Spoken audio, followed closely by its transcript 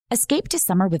Escape to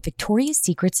summer with Victoria's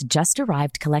Secret's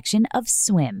just-arrived collection of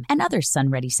swim and other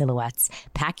sun-ready silhouettes.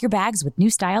 Pack your bags with new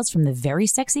styles from the Very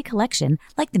Sexy collection,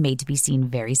 like the made-to-be-seen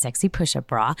Very Sexy push-up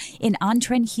bra, in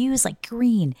on-trend hues like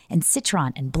green and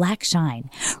citron and black shine.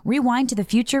 Rewind to the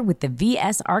future with the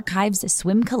VS Archives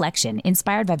swim collection,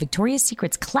 inspired by Victoria's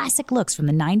Secret's classic looks from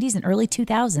the 90s and early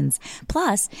 2000s.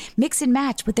 Plus, mix and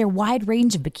match with their wide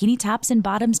range of bikini tops and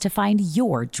bottoms to find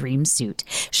your dream suit.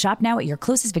 Shop now at your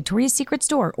closest Victoria's Secret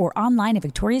store or online at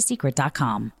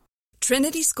victoriassecret.com.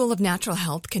 Trinity School of Natural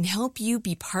Health can help you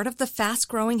be part of the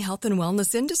fast-growing health and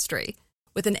wellness industry.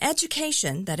 With an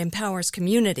education that empowers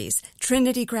communities,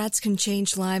 Trinity grads can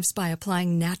change lives by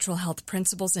applying natural health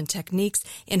principles and techniques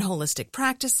in holistic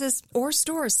practices or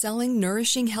stores selling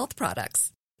nourishing health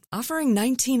products. Offering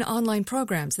 19 online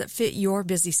programs that fit your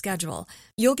busy schedule,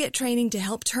 you'll get training to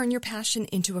help turn your passion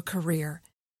into a career.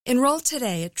 Enroll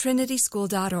today at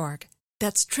trinityschool.org.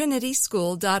 That's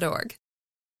trinityschool.org.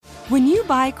 When you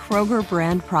buy Kroger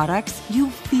brand products,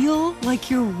 you feel like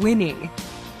you're winning.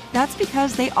 That's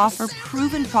because they offer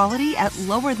proven quality at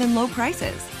lower than low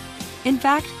prices. In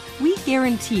fact, we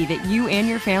guarantee that you and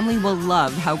your family will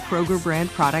love how Kroger brand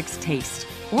products taste,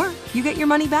 or you get your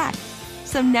money back.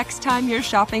 So next time you're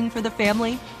shopping for the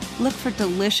family, look for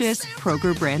delicious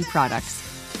Kroger brand products,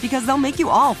 because they'll make you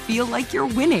all feel like you're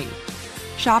winning.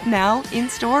 Shop now,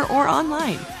 in-store, or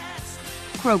online.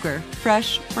 Kroger,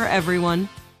 fresh for everyone.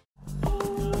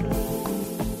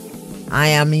 I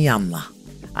am Iyanla.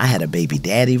 I had a baby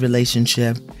daddy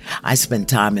relationship. I spent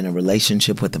time in a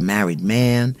relationship with a married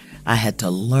man. I had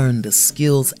to learn the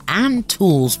skills and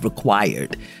tools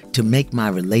required to make my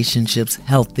relationships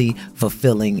healthy,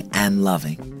 fulfilling, and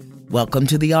loving. Welcome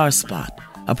to the R Spot,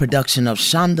 a production of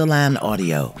Shondaland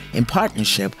Audio in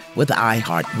partnership with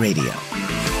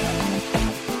iHeartRadio.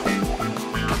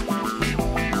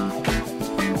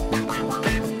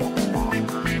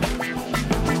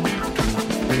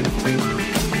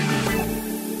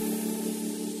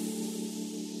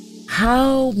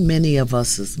 How many of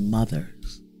us as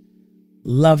mothers,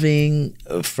 loving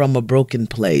from a broken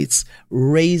place,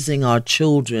 raising our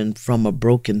children from a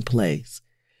broken place,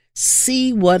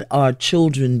 see what our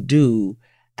children do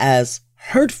as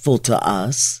hurtful to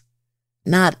us,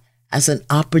 not as an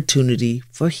opportunity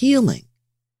for healing?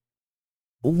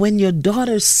 When your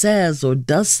daughter says or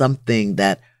does something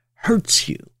that hurts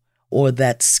you, or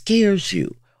that scares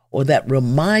you, or that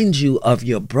reminds you of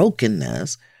your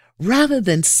brokenness, rather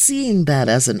than seeing that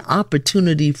as an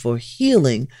opportunity for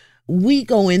healing, we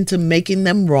go into making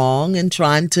them wrong and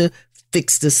trying to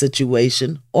fix the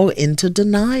situation, or into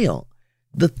denial.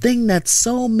 The thing that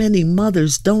so many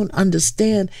mothers don't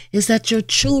understand is that your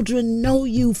children know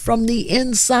you from the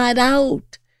inside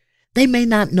out. They may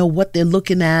not know what they're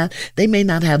looking at. They may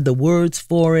not have the words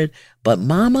for it, but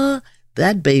mama,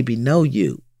 that baby know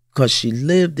you because she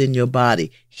lived in your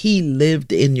body. He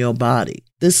lived in your body.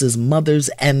 This is mothers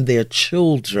and their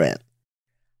children.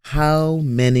 How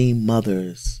many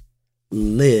mothers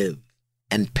live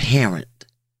and parent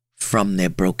from their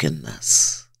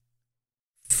brokenness?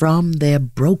 From their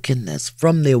brokenness,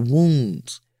 from their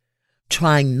wounds,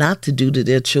 trying not to do to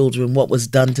their children what was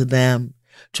done to them,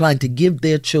 trying to give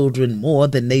their children more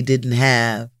than they didn't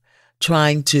have,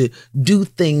 trying to do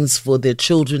things for their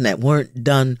children that weren't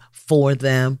done for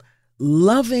them.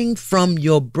 Loving from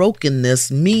your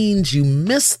brokenness means you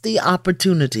miss the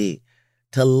opportunity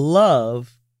to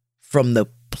love from the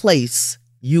place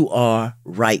you are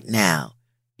right now.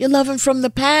 You're loving from the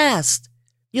past.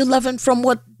 You're loving from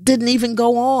what didn't even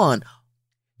go on.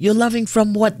 You're loving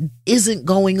from what isn't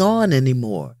going on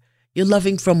anymore. You're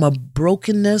loving from a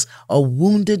brokenness, a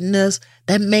woundedness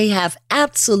that may have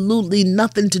absolutely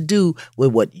nothing to do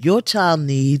with what your child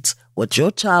needs, what your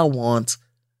child wants,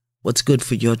 what's good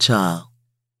for your child.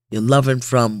 You're loving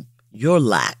from your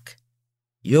lack,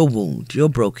 your wound, your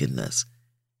brokenness.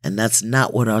 And that's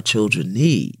not what our children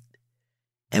need.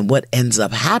 And what ends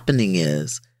up happening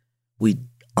is we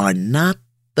are not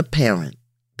the parent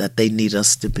that they need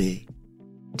us to be.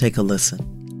 Take a listen.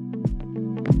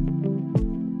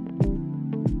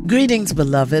 Greetings,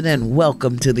 beloved, and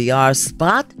welcome to the R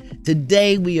Spot.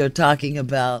 Today we are talking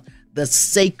about the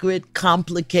sacred,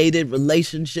 complicated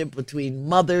relationship between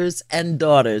mothers and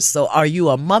daughters. So are you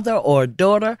a mother or a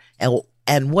daughter?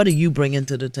 And what are you bringing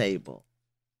to the table?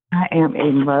 I am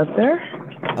a mother.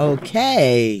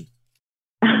 Okay.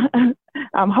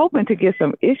 I'm hoping to get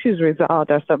some issues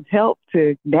resolved or some help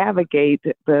to navigate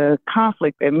the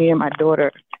conflict that me and my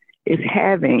daughter is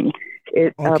having.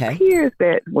 It appears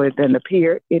that, well, it doesn't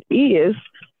appear, it is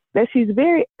that she's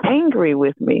very angry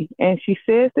with me. And she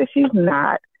says that she's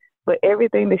not, but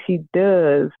everything that she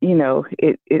does, you know,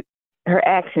 it her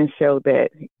actions show that,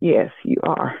 yes, you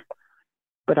are.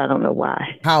 But I don't know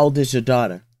why. How old is your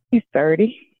daughter? She's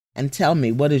 30. And tell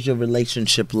me, what is your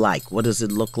relationship like? What does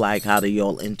it look like? How do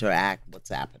y'all interact? What's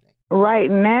happening?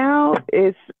 Right now,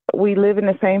 we live in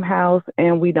the same house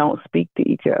and we don't speak to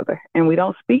each other. And we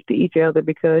don't speak to each other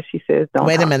because she says, don't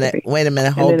Wait a talk minute. to me. Wait a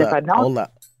minute. Hold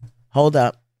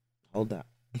up.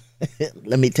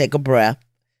 Let me take a breath.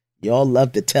 Y'all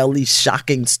love to tell these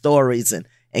shocking stories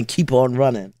and keep on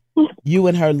running. You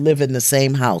and her live in the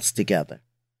same house together?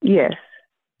 Yes.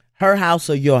 Her house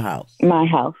or your house? My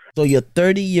house. So your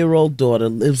 30-year-old daughter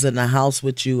lives in the house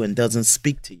with you and doesn't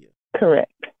speak to you?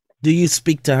 Correct. Do you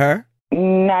speak to her?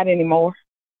 Not anymore.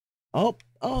 Oh,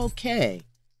 okay.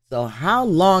 So how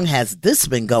long has this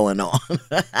been going on?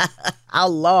 How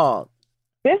long?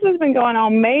 This has been going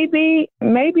on maybe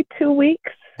 2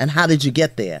 weeks. And how did you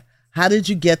get there? How did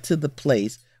you get to the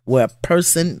place where a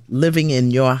person living in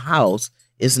your house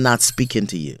is not speaking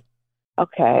to you?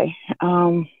 Okay.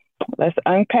 Let's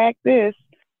unpack this.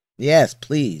 Yes,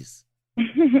 please.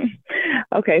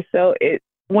 Okay, so this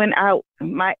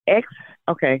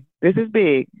is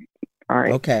big. All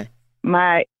right. Okay.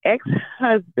 My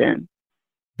ex-husband.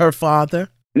 Her father?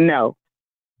 No.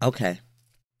 Okay.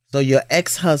 So your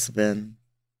ex-husband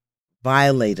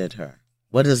violated her.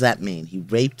 What does that mean? He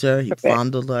raped her? He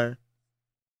fondled her?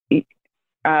 He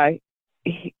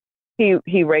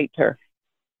raped her.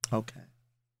 Okay.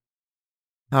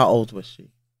 How old was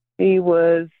she? She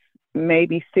was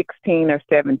maybe 16 or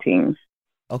 17.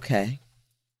 Okay.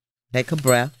 Take a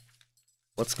breath.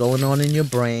 What's going on in your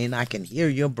brain? I can hear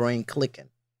your brain clicking.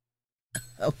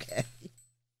 Okay.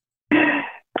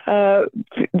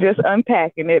 Just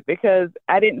unpacking it because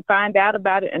I didn't find out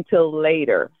about it until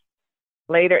later.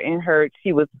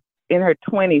 She was in her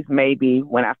 20s maybe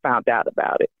when I found out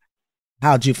about it.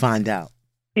 How'd you find out?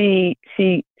 She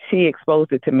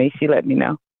exposed it to me. She let me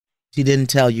know. She didn't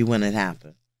tell you when it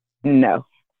happened? No.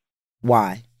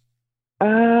 Why?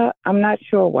 I'm not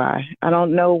sure why. I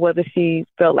don't know whether she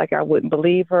felt like I wouldn't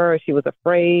believe her or she was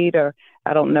afraid or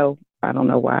I don't know. I don't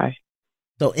know why.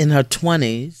 So in her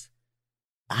 20s,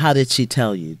 how did she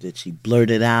tell you? Did she blurt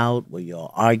it out? Were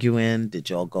y'all arguing? Did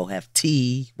y'all go have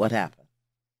tea? What happened?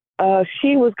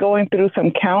 She was going through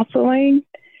some counseling,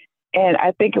 and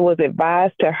I think it was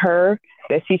advised to her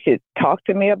that she should talk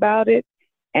to me about it,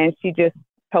 and she just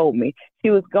told me.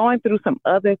 She was going through some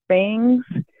other things,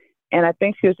 and I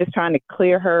think she was just trying to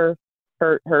clear her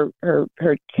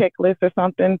checklist or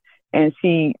something, and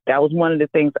that was one of the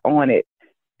things on it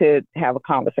to have a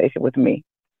conversation with me.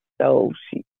 So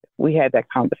we had that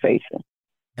conversation.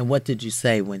 And what did you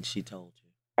say when she told you?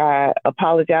 I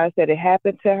apologized that it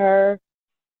happened to her.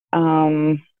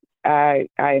 I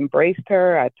embraced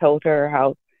her. I told her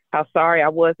how sorry I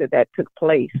was that took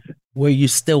place. Were you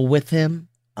still with him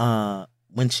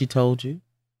when she told you?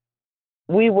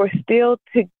 We were still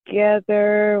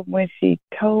together when she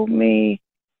told me.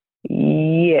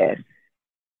 Yes.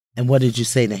 And what did you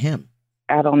say to him?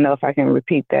 I don't know if I can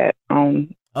repeat that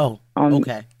on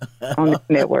okay. on the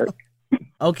network.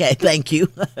 Okay, thank you.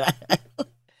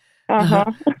 Uh-huh.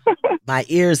 My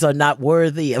ears are not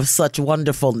worthy of such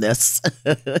wonderfulness.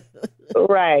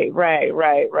 Right. It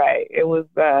was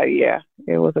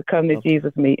it was a come to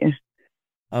Jesus meeting.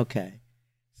 Okay.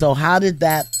 So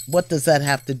what does that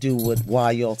have to do with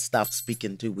why y'all stopped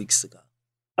speaking 2 weeks ago?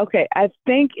 Okay, I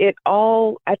think it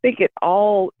all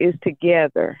is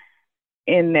together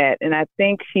in that. And I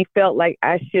think she felt like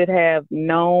I should have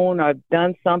known or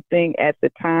done something at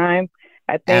the time.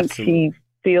 I think Absolutely. She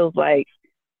feels like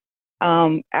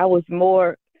I was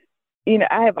more,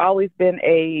 I have always been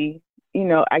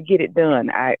I get it done.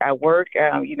 I work,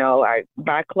 I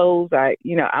buy clothes.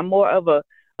 I'm more of a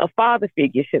father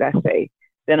figure, should I say,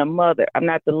 than a mother. I'm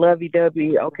not the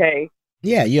lovey-dovey, okay?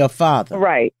 Yeah, you're a father.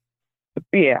 Right.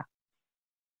 Yeah.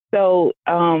 So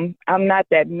I'm not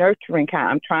that nurturing kind.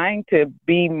 I'm trying to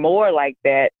be more like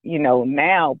that,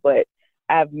 now, but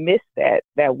I've missed that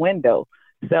window.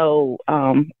 So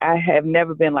I have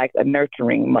never been like a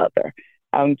nurturing mother.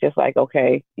 I'm just like,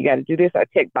 okay, you got to do this. I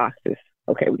check boxes.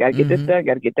 Okay, we got to get this done.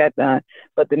 Got to get that done.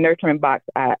 But the nurturing box,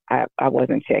 I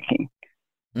wasn't checking.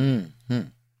 Mm-hmm.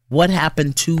 What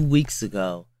happened 2 weeks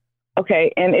ago?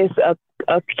 Okay, and it's a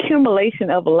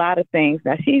accumulation of a lot of things.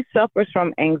 Now, she suffers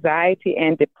from anxiety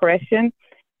and depression,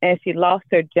 and she lost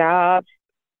her job.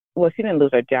 Well, she didn't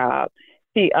lose her job.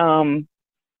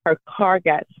 Her car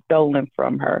got stolen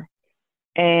from her.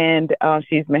 And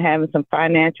she's been having some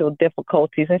financial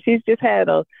difficulties, and she's just had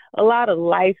a lot of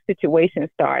life situations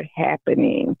start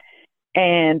happening.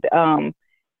 And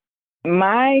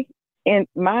my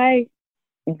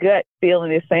gut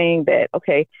feeling is saying that,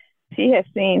 okay, she has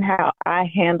seen how I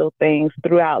handle things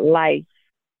throughout life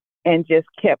and just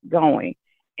kept going.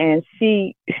 And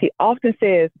she often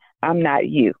says, I'm not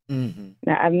you. Mm-hmm.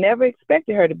 Now, I've never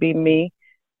expected her to be me,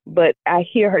 but I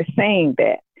hear her saying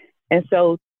that. And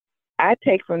so I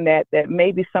take from that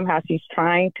maybe somehow she's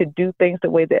trying to do things the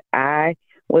way that I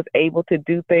was able to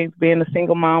do things, being a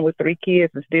single mom with 3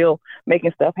 kids and still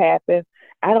making stuff happen.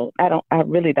 I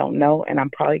really don't know. And I'm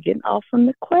probably getting off from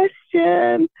the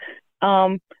question.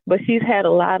 But she's had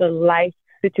a lot of life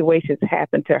situations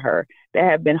happen to her that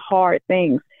have been hard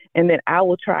things. And then I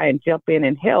will try and jump in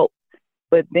and help.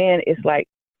 But then it's like,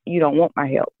 you don't want my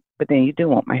help, but then you do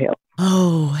want my help.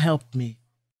 Oh, help me.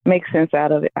 Make sense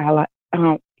out of it. Iyanla,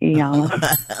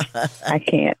 I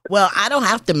can't. Well, I don't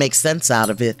have to make sense out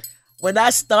of it. When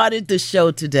I started the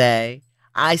show today,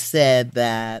 I said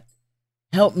that,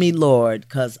 help me, Lord,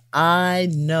 because I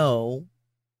know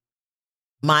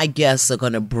my guests are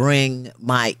going to bring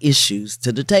my issues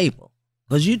to the table.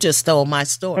 Because you just stole my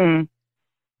story. Mm.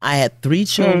 I had 3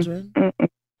 children.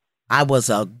 I was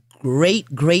a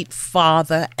great, great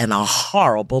father and a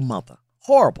horrible mother.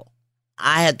 Horrible.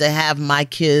 I had to have my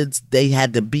kids, they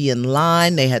had to be in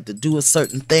line. They had to do a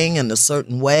certain thing in a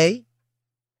certain way.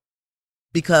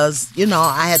 Because,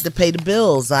 I had to pay the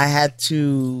bills. I had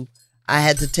to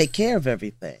take care of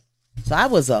everything. So I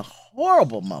was a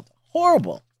horrible mother.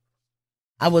 Horrible.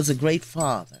 I was a great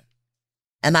father.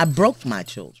 And I broke my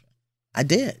children. I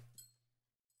did.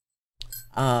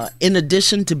 In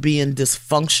addition to being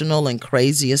dysfunctional and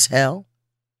crazy as hell,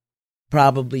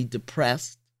 probably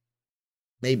depressed,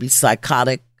 maybe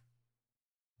psychotic,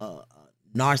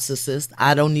 narcissist.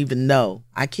 I don't even know.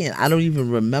 I don't even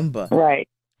remember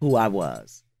who I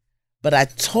was. But I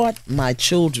taught my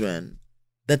children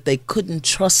that they couldn't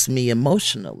trust me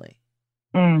emotionally.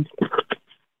 Mm.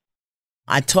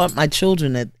 I taught my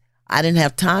children that I didn't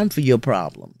have time for your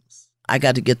problems. I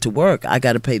got to get to work. I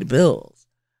got to pay the bills.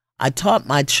 I taught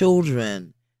my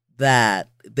children that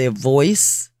their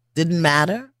voice didn't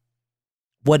matter.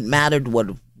 What mattered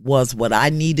was what I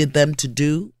needed them to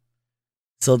do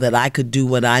so that I could do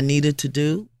what I needed to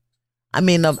do. I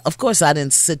mean, of course, I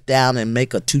didn't sit down and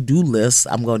make a to-do list.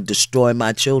 I'm going to destroy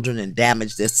my children and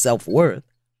damage their self-worth.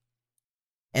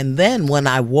 And then when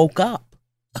I woke up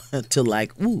to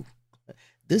like, ooh,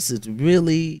 this is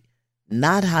really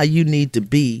not how you need to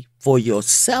be for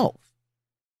yourself.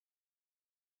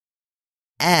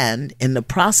 And in the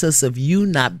process of you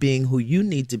not being who you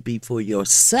need to be for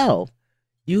yourself,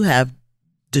 you have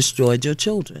destroyed your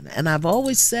children. And I've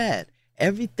always said,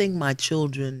 everything my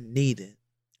children needed,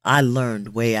 I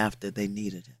learned way after they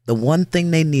needed it. The one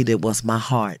thing they needed was my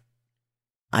heart.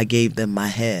 I gave them my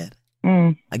head.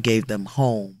 Mm. I gave them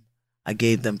home. I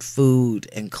gave them food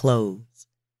and clothes.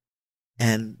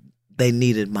 And they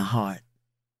needed my heart.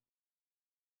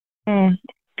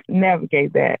 Never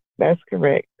gave that. That's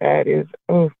correct. That is,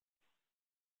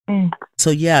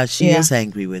 So yeah, she is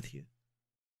angry with you.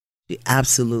 She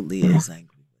absolutely is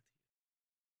angry with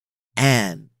you.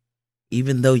 And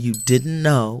even though you didn't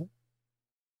know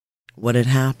what had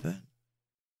happened,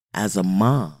 as a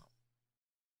mom,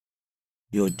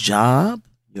 your job,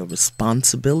 your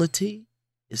responsibility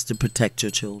is to protect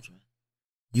your children.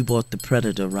 You brought the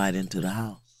predator right into the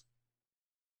house.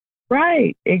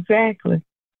 Right, exactly.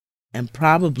 And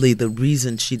probably the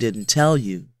reason she didn't tell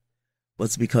you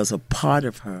was because a part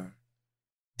of her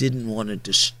didn't want to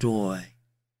destroy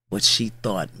what she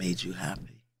thought made you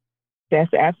happy.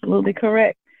 That's absolutely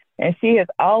correct. And she has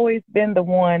always been the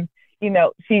one,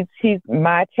 she's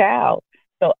my child.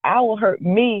 So I will hurt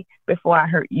me before I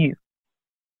hurt you.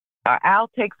 Or I'll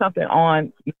take something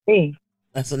on me.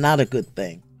 That's not a good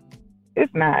thing.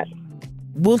 It's not.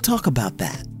 We'll talk about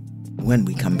that when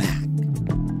we come back.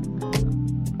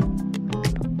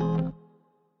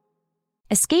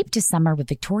 Escape to summer with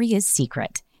Victoria's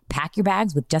Secret. Pack your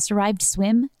bags with just-arrived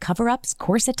swim, cover-ups,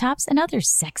 corset tops, and other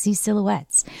sexy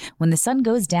silhouettes. When the sun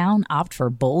goes down, opt for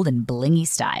bold and blingy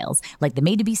styles, like the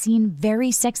made-to-be-seen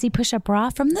Very Sexy Push-Up Bra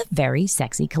from the Very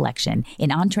Sexy Collection,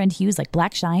 in on-trend hues like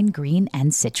black shine, green,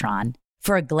 and citron.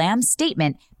 For a glam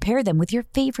statement, pair them with your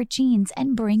favorite jeans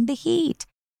and bring the heat.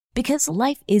 Because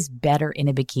life is better in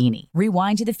a bikini.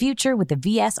 Rewind to the future with the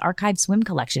VS Archive Swim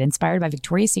Collection, inspired by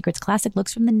Victoria's Secret's classic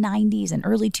looks from the 90s and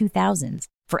early 2000s.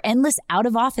 For endless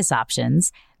out-of-office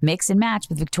options, mix and match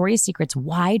with Victoria's Secret's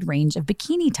wide range of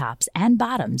bikini tops and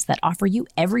bottoms that offer you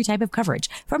every type of coverage,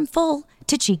 from full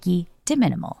to cheeky to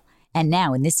minimal. And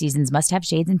now in this season's must-have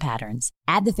shades and patterns,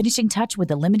 add the finishing touch with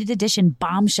the limited edition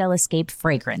Bombshell Escape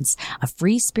fragrance, a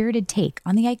free-spirited take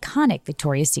on the iconic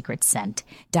Victoria's Secret scent.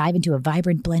 Dive into a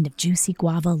vibrant blend of juicy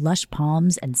guava, lush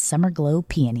palms, and summer glow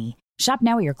peony. Shop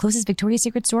now at your closest Victoria's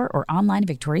Secret store or online at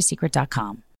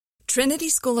victoriassecret.com. Trinity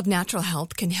School of Natural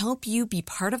Health can help you be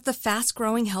part of the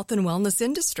fast-growing health and wellness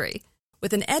industry.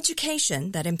 With an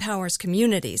education that empowers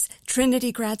communities,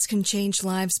 Trinity grads can change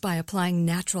lives by applying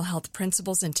natural health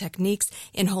principles and techniques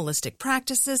in holistic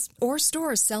practices or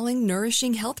stores selling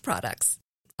nourishing health products.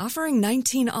 Offering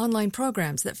 19 online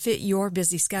programs that fit your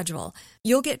busy schedule,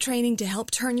 you'll get training to help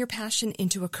turn your passion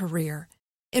into a career.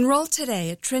 Enroll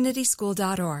today at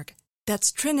trinityschool.org.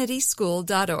 That's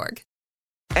trinityschool.org.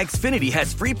 Xfinity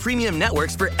has free premium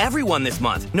networks for everyone this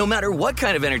month, no matter what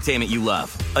kind of entertainment you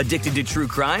love. Addicted to true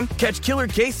crime? Catch killer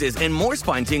cases and more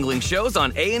spine-tingling shows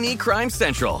on A&E Crime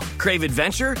Central. Crave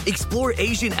adventure? Explore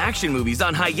Asian action movies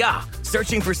on Hi-Ya.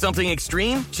 Searching for something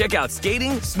extreme? Check out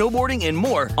skating, snowboarding, and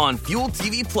more on Fuel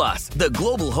TV Plus, the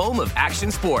global home of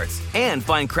action sports. And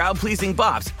find crowd-pleasing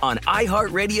bops on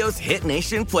iHeartRadio's Hit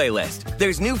Nation playlist.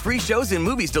 There's new free shows and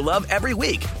movies to love every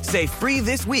week. Say free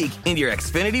this week in your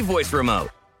Xfinity voice remote.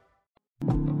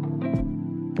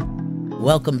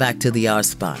 Welcome back to the R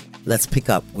Spot. Let's pick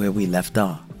up where we left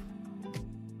off.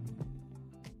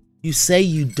 You say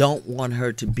you don't want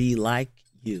her to be like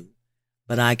you,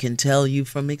 but I can tell you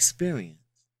from experience,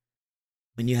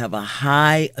 when you have a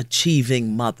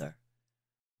high-achieving mother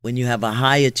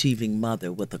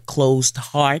with a closed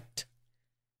heart,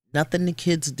 nothing the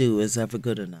kids do is ever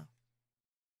good enough.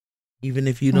 Even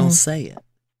if you don't say it.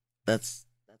 That's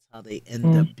how they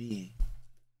end up being.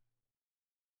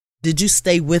 Did you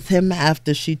stay with him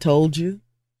after she told you?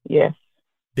 Yes.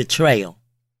 Betrayal.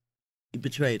 You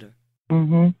betrayed her.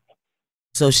 Mm-hmm.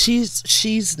 So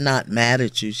she's not mad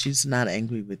at you. She's not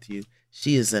angry with you.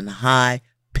 She is in high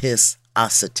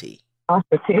pissosity. High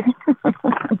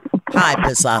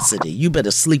pissosity. You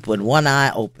better sleep with one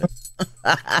eye open.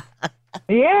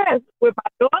 Yes, with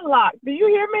my door locked. Do you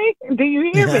hear me? Do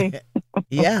you hear me?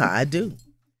 Yeah, I do.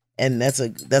 And that's a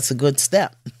good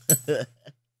step.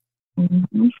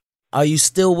 Mm-hmm. Are you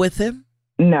still with him?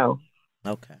 No.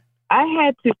 Okay. I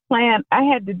had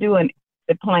to do an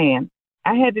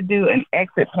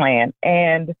exit plan.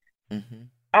 And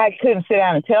I couldn't sit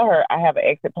down and tell her I have an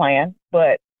exit plan.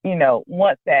 But,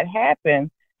 once that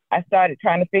happened, I started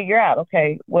trying to figure out,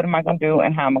 okay, what am I going to do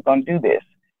and how am I going to do this?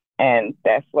 And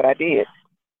that's what I did.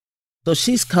 So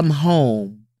she's come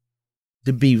home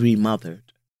to be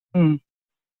remothered. Mm.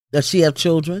 Does she have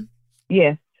children?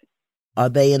 Yes. Are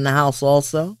they in the house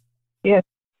also? Yes.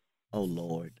 Oh,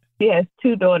 Lord. Yes,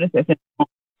 2 daughters.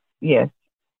 Yes.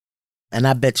 And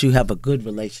I bet you have a good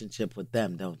relationship with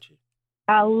them, don't you?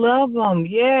 I love them,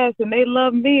 yes, and they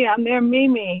love me. I'm their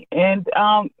Mimi. And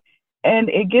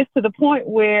it gets to the point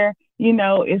where,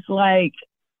 it's like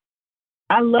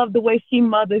I love the way she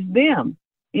mothers them,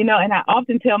 and I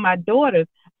often tell my daughters,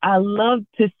 I love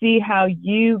to see how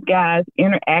you guys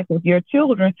interact with your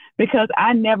children because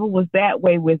I never was that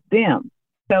way with them.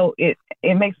 So it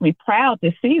makes me proud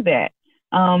to see that.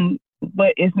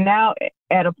 But it's now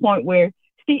at a point where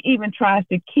she even tries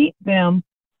to keep them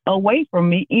away from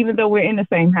me, even though we're in the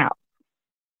same house.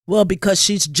 Well, because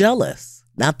she's jealous.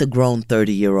 Not the grown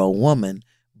 30-year-old woman,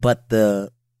 but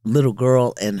the little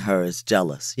girl in her is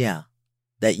jealous. Yeah.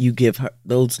 That you give her,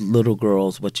 those little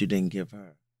girls, what you didn't give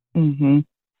her. Mm-hmm.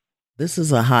 This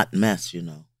is a hot mess,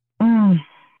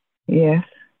 Yes.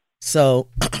 So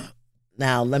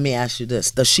now let me ask you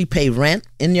this. Does she pay rent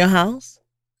in your house?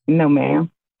 No, ma'am.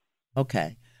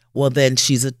 Okay. Well, then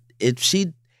if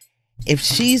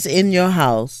she's in your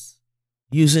house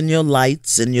using your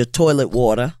lights and your toilet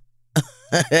water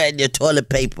and your toilet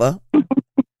paper,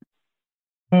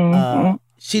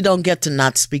 she don't get to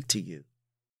not speak to you.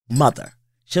 Mother.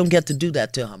 She don't get to do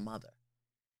that to her mother.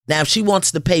 Now, if she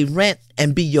wants to pay rent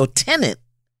and be your tenant,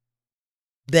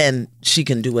 then she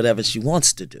can do whatever she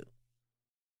wants to do.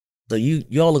 So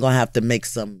y'all are going to have to make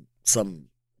some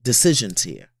decisions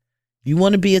here. You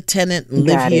want to be a tenant and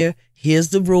live here, here's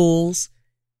the rules.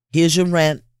 Here's your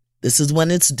rent. This is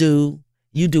when it's due.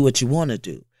 You do what you want to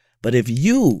do. But if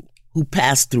you, who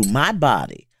pass through my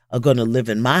body, are going to live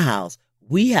in my house,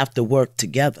 we have to work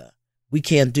together. We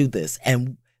can't do this.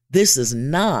 And this is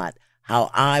not how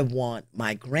I want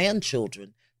my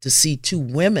grandchildren to see 2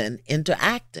 women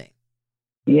interacting.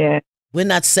 Yeah. We're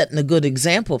not setting a good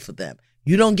example for them.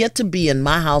 You don't get to be in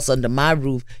my house under my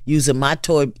roof using my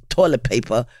toilet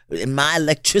paper and my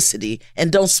electricity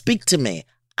and don't speak to me.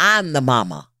 I'm the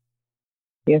mama.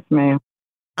 Yes, ma'am.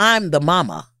 I'm the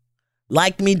mama.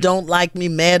 Like me, don't like me,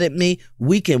 mad at me,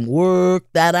 we can work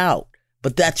that out.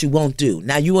 But that you won't do.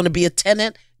 Now, you want to be a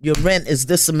tenant? Your rent is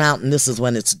this amount and this is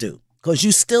when it's due. Because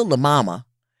you still the mama,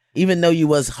 even though you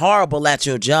was horrible at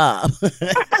your job.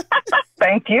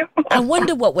 Thank you. I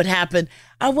wonder what would happen.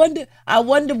 I wonder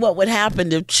what would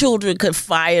happen if children could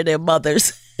fire their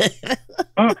mothers.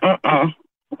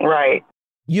 Right.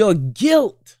 Your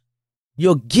guilt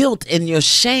and your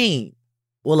shame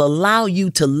will allow you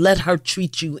to let her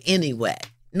treat you anyway.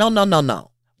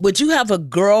 No. Would you have a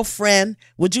girlfriend?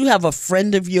 Would you have a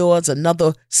friend of yours,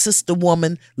 another sister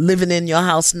woman living in your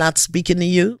house not speaking to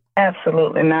you?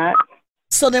 Absolutely not.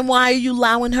 So then why are you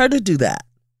allowing her to do that?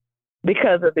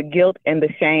 Because of the guilt and the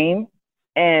shame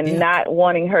and not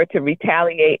wanting her to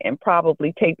retaliate and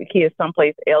probably take the kids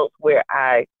someplace else where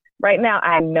right now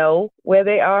I know where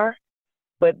they are,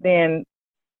 but then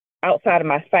outside of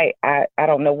my sight, I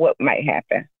don't know what might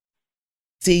happen.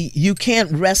 See, you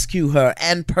can't rescue her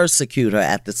and persecute her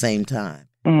at the same time.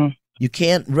 Mm. You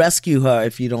can't rescue her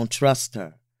if you don't trust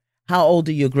her. How old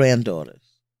are your granddaughters?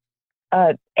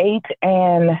 8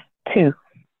 and 2.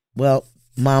 Well,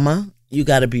 Mama, you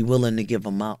got to be willing to give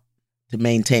them up to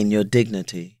maintain your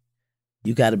dignity.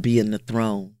 You got to be in the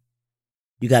throne.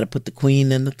 You got to put the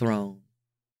queen in the throne.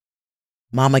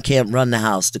 Mama can't run the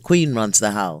house. The queen runs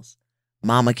the house.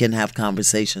 Mama can have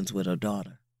conversations with her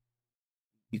daughter.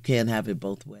 You can't have it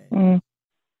both ways. Mm.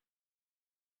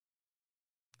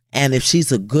 And if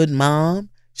she's a good mom,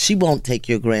 she won't take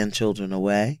your grandchildren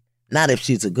away. Not if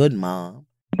she's a good mom.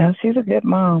 No, she's a good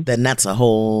mom. Then that's a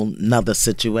whole nother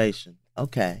situation.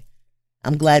 Okay.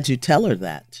 I'm glad you tell her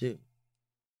that too.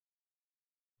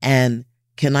 And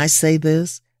can I say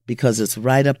this? Because it's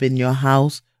right up in your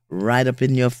house, right up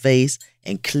in your face,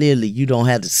 and clearly you don't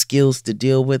have the skills to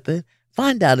deal with it.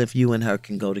 Find out if you and her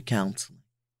can go to counseling.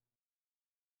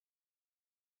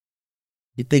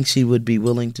 You think she would be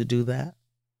willing to do that?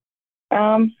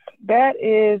 That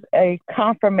is a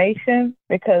confirmation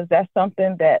because that's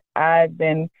something that I've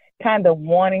been kind of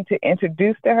wanting to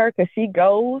introduce to her because she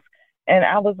goes. And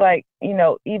I was like,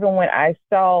 even when I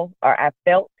saw or I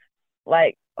felt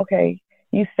like, okay,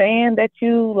 you saying that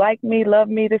you like me, love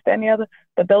me, this, that, and the other,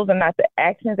 but those are not the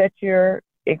actions that you're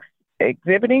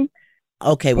exhibiting.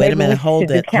 Okay, wait a minute.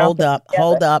 Hold up,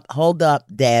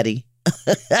 Daddy.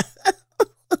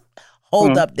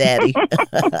 Hold up, Daddy.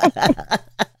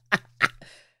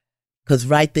 Because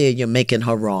right there, you're making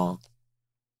her wrong.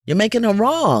 You're making her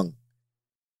wrong.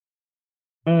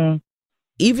 Mm.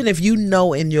 Even if you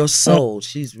know in your soul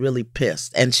she's really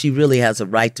pissed, and she really has a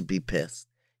right to be pissed.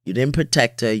 You didn't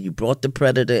protect her. You brought the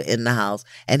predator in the house.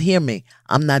 And hear me,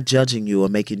 I'm not judging you or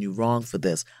making you wrong for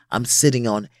this.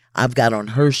 I've got on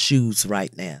her shoes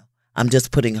right now. I'm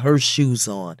just putting her shoes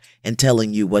on and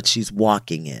telling you what she's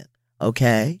walking in.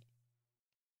 Okay?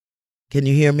 Can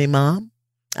you hear me, Mom?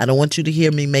 I don't want you to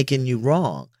hear me making you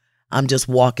wrong. I'm just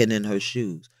walking in her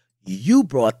shoes. You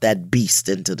brought that beast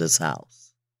into this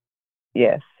house.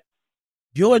 Yes.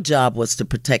 Your job was to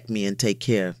protect me and take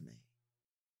care of me.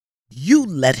 You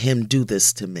let him do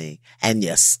this to me, and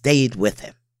you stayed with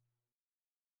him.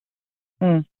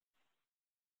 Mm.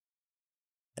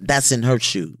 That's in her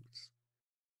shoes.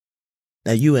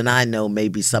 Now, you and I know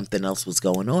maybe something else was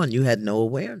going on. You had no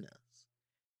awareness.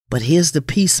 But here's the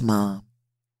piece, Mom.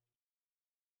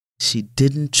 She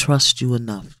didn't trust you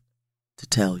enough to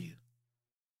tell you.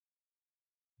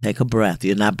 Take a breath.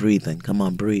 You're not breathing. Come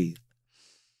on, breathe.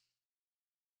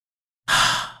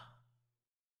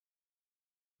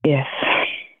 Yes.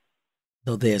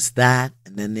 So there's that,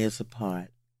 and then there's a part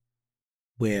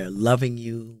where loving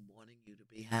you, wanting you to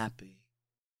be happy,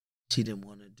 she didn't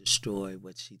want to destroy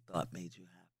what she thought made you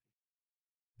happy.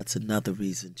 That's another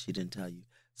reason she didn't tell you.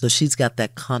 So she's got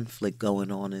that conflict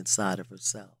going on inside of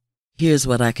herself. Here's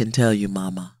what I can tell you,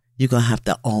 Mama. You're going to have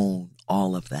to own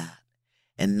all of that.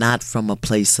 And not from a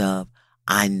place of,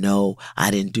 I know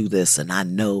I didn't do this and I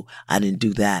know I didn't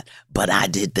do that, but I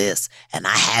did this and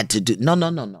I had to do. No.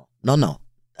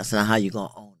 That's not how you're going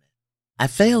to own it. I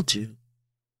failed you.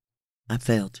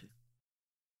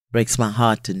 Breaks my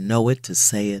heart to know it, to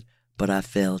say it, but I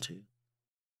failed you.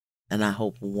 And I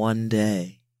hope one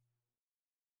day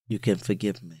you can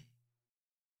forgive me.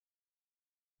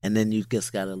 And then you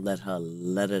just got to let her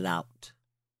let it out.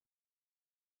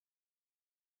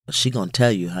 She going to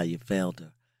tell you how you failed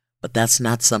her. But that's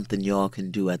not something y'all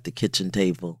can do at the kitchen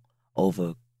table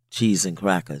over cheese and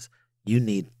crackers. You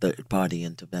need third-party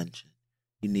intervention.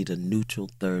 You need a neutral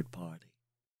third party.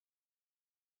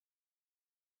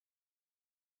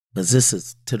 Because this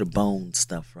is to the bone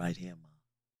stuff right here,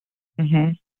 Mom.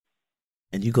 Mm-hmm.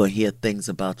 And you're going to hear things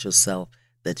about yourself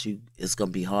that it's going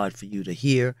to be hard for you to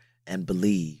hear and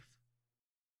believe.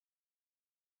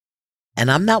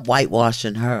 And I'm not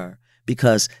whitewashing her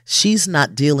because she's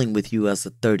not dealing with you as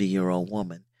a 30-year-old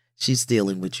woman. She's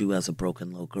dealing with you as a broken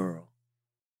little girl.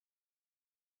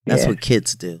 That's what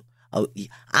kids do. Oh,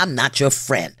 I'm not your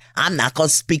friend. I'm not going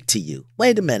to speak to you.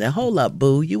 Wait a minute. Hold up,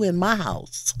 boo. You in my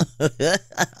house.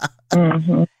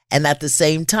 Mm-hmm. And at the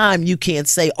same time, you can't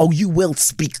say, oh, you will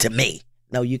speak to me.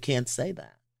 No, you can't say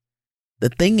that. The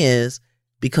thing is,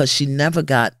 because she never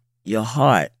got your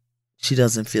heart, she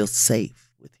doesn't feel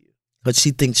safe with you. But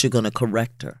she thinks you're going to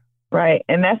correct her. Right.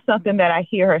 And that's something that I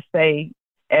hear her say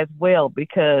as well,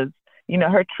 because, you know,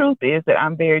 her truth is that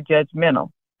I'm very judgmental.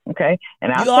 Okay.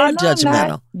 And you are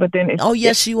judgmental. But then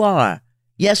yes, you are.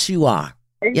 Yes, you are.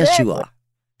 Exactly. Yes, you are.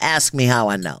 Ask me how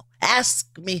I know.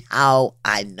 Ask me how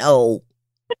I know.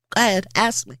 Go ahead.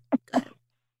 Ask me. Go ahead.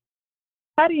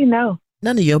 How do you know?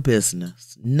 None of your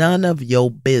business. None of your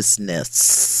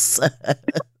business.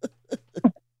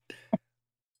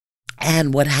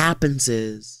 And what happens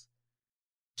is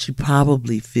she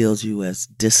probably feels you as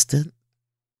distant,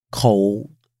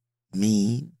 cold,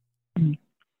 mean,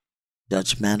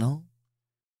 judgmental.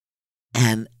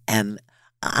 And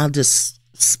I'll just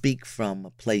speak from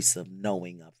a place of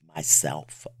knowing of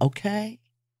myself, okay?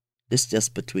 It's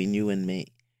just between you and me.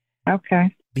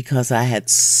 Okay. Because I had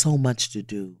so much to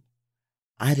do.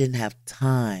 I didn't have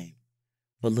time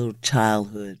for little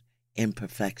childhood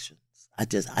imperfections. I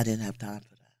didn't have time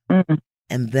for that. Mm-hmm.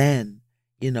 And then,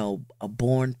 you know, a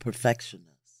born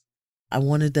perfectionist. I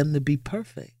wanted them to be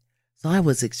perfect. So I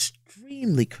was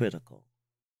extremely critical.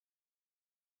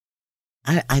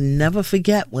 I never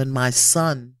forget when my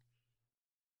son,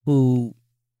 who,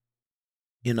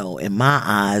 you know, in my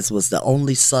eyes was the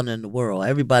only son in the world.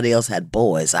 Everybody else had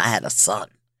boys. I had a son.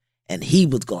 And he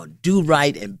was going to do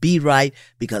right and be right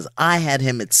because I had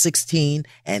him at 16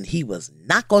 and he was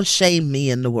not going to shame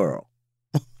me in the world.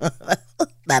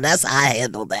 Now, that's how I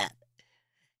handled that.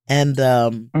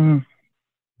 And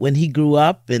when he grew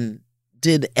up and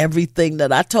did everything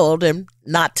that I told him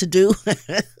not to do,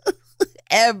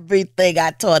 everything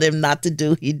I taught him not to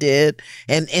do, he did,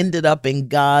 and ended up in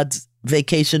God's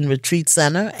Vacation Retreat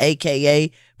Center,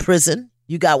 a.k.a. prison.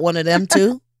 You got one of them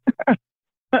too?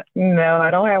 No,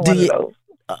 I don't have one of those.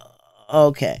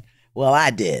 Okay. Well,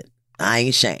 I did. I ain't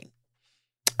ashamed.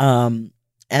 And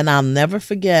I'll never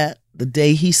forget the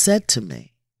day he said to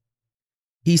me,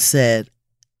 he said,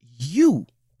 you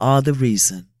are the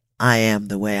reason I am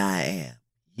the way I am.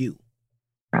 You.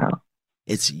 Wow.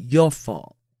 It's your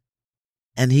fault.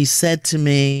 And he said to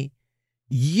me,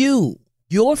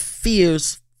 your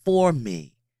fears for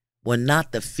me were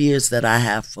not the fears that I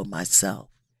have for myself.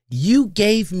 You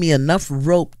gave me enough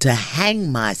rope to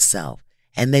hang myself,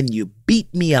 and then you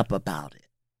beat me up about it.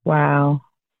 Wow.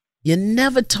 You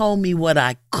never told me what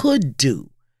I could do.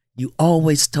 You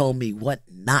always told me what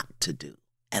not to do.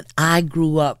 And I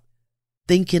grew up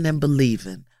thinking and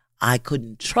believing I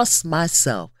couldn't trust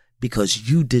myself because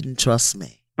you didn't trust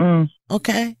me.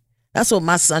 Okay? That's what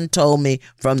my son told me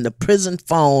from the prison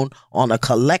phone on a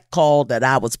collect call that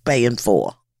I was paying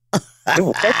for. That you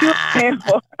were paying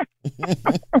for.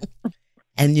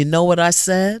 And you know what I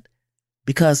said?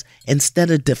 Because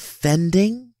instead of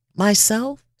defending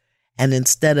myself and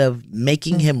instead of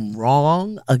making him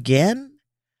wrong again,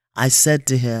 I said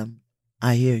to him,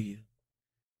 I hear you.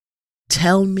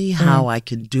 Tell me how I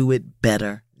can do it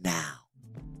better now.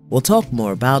 We'll talk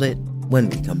more about it when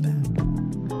we come back.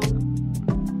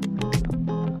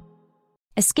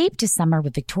 Escape to summer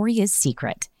with Victoria's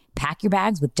Secret. Pack your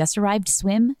bags with just-arrived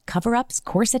swim, cover-ups,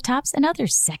 corset tops, and other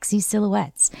sexy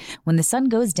silhouettes. When the sun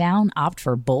goes down, opt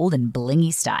for bold and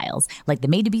blingy styles, like the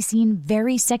made-to-be-seen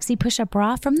Very Sexy Push-Up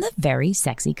Bra from the Very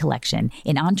Sexy Collection,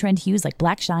 in on-trend hues like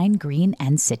black shine, green,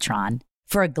 and citron.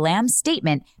 For a glam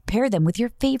statement, pair them with your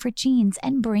favorite jeans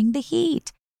and bring the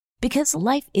heat. Because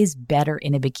life is better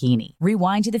in a bikini.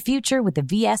 Rewind to the future with the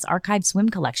VS Archive Swim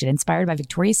Collection, inspired by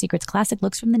Victoria's Secret's classic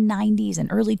looks from the 90s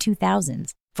and early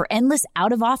 2000s. For endless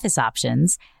out-of-office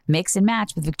options, mix and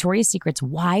match with Victoria's Secret's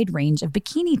wide range of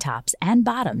bikini tops and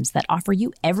bottoms that offer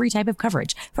you every type of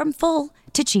coverage, from full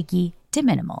to cheeky to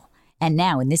minimal. And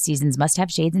now in this season's must-have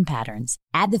shades and patterns,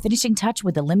 add the finishing touch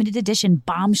with the limited edition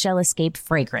Bombshell Escape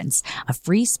fragrance, a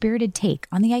free-spirited take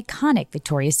on the iconic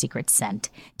Victoria's Secret scent.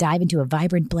 Dive into a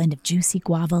vibrant blend of juicy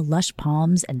guava, lush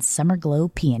palms, and summer glow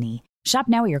peony. Shop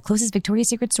now at your closest Victoria's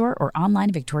Secret store or online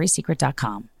at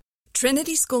victoriassecret.com.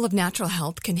 Trinity School of Natural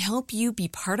Health can help you be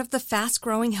part of the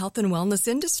fast-growing health and wellness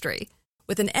industry.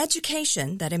 With an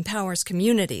education that empowers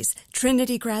communities,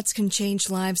 Trinity grads can change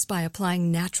lives by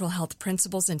applying natural health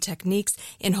principles and techniques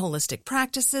in holistic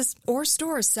practices or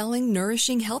stores selling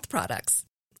nourishing health products.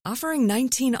 Offering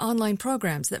 19 online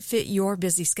programs that fit your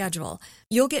busy schedule,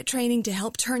 you'll get training to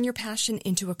help turn your passion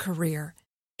into a career.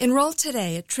 Enroll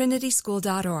today at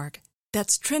trinityschool.org.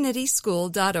 That's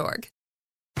trinityschool.org.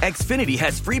 Xfinity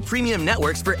has free premium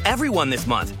networks for everyone this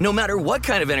month, no matter what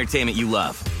kind of entertainment you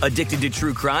love. Addicted to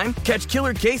true crime? Catch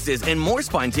killer cases and more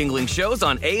spine-tingling shows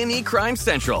on A&E Crime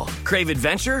Central. Crave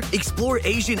adventure? Explore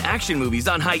Asian action movies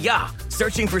on Hi-YAH.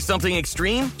 Searching for something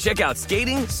extreme? Check out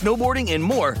skating, snowboarding, and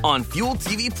more on Fuel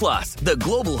TV Plus, the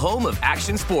global home of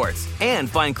action sports. And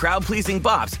find crowd-pleasing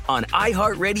bops on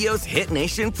iHeartRadio's Hit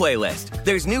Nation playlist.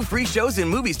 There's new free shows and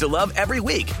movies to love every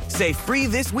week. Say free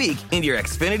this week in your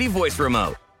Xfinity voice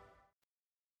remote.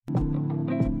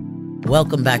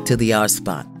 Welcome back to the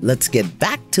R-Spot. Let's get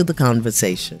back to the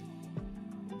conversation.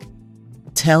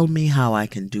 Tell me how I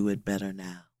can do it better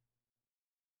now.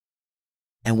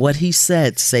 And what he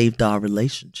said saved our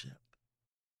relationship.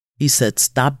 He said,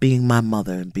 stop being my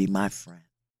mother and be my friend.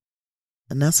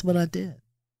 And that's what I did.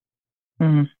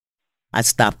 Mm-hmm. I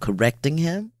stopped correcting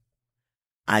him.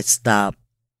 I stopped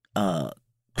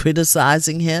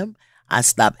criticizing him. I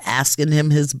stopped asking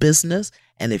him his business.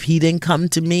 And if he didn't come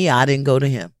to me, I didn't go to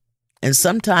him. And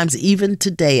sometimes even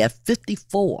today at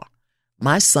 54,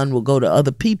 my son will go to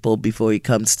other people before he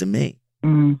comes to me.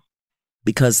 Mm-hmm.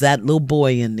 Because that little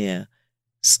boy in there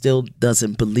still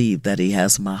doesn't believe that he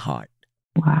has my heart.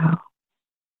 Wow.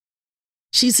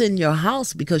 She's in your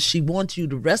house because she wants you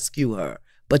to rescue her,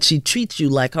 but she treats you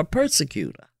like her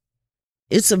persecutor.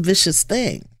 It's a vicious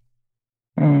thing.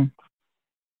 Mm.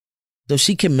 So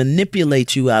she can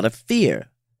manipulate you out of fear.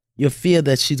 Your fear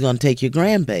that she's going to take your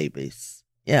grandbabies.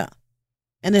 Yeah.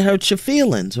 And it hurts your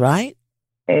feelings, right?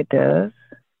 It does.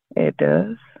 It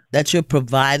does. That you're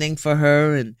providing for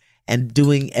her and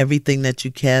doing everything that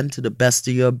you can to the best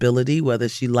of your ability, whether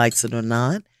she likes it or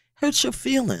not, hurts your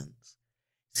feelings.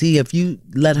 See, if you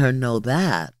let her know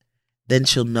that, then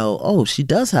she'll know, oh, she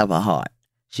does have a heart.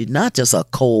 She's not just a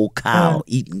cold cow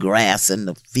eating grass in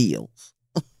the fields.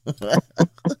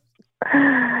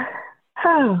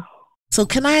 Oh. So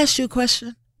can I ask you a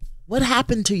question? What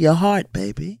happened to your heart,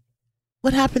 baby?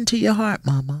 What happened to your heart,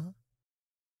 Mama?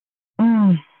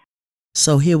 Mm.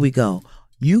 So here we go.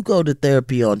 You go to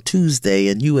therapy on Tuesday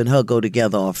and you and her go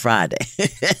together on Friday.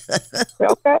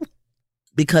 Okay.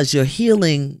 Because your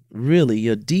healing, really,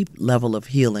 your deep level of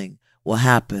healing will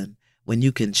happen when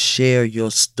you can share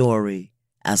your story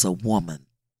as a woman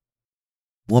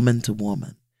to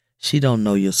woman. She don't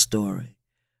know your story,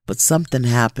 but something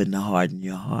happened to harden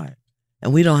your heart.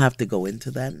 And we don't have to go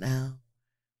into that now,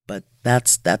 but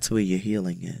that's where your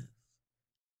healing is.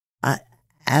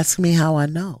 Ask me how I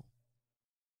know.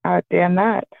 I dare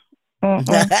not. I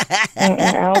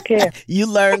don't care. You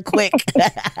learn quick.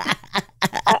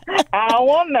 I don't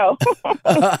want to know.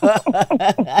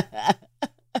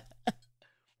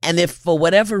 And if for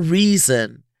whatever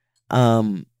reason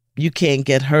you can't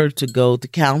get her to go to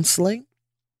counseling,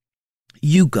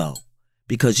 you go,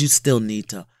 because you still need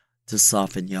to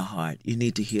soften your heart. You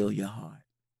need to heal your heart.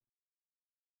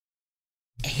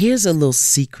 Here's a little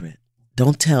secret.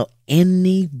 Don't tell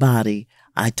anybody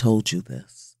I told you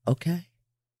this, okay?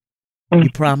 You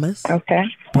promise? Okay.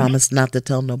 Promise not to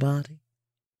tell nobody?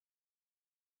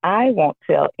 I won't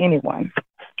tell anyone.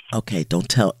 Okay, don't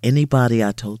tell anybody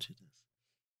I told you this.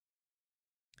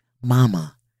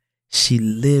 Mama, she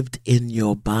lived in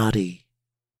your body.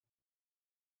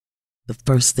 The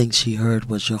first thing she heard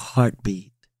was your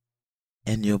heartbeat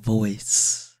and your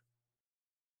voice.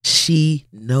 She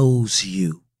knows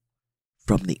you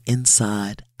from the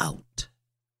inside out.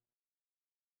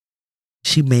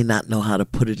 She may not know how to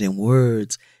put it in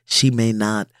words. She may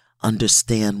not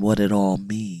understand what it all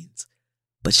means,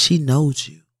 but she knows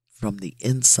you from the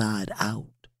inside out.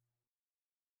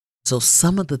 So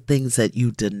some of the things that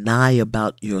you deny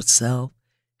about yourself,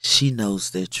 she knows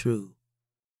they're true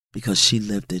because she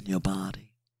lived in your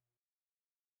body.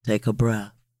 Take a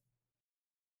breath.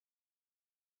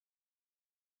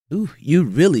 Ooh, you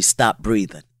really stopped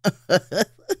breathing.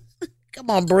 Come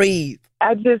on, breathe.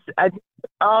 I took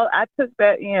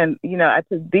that in. I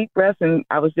took deep breaths and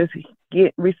I was just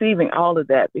receiving all of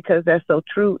that because that's so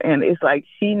true. And it's like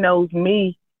she knows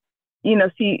me.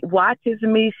 She watches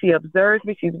me. She observes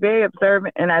me. She's very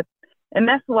observant, and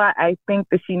that's why I think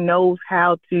that she knows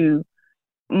how to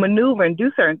maneuver and do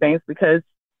certain things because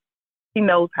she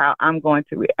knows how I'm going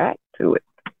to react to it.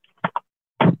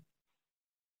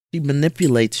 She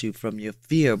manipulates you from your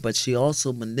fear, but she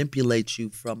also manipulates you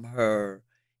from her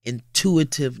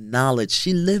intuitive knowledge.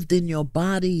 She lived in your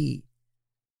body.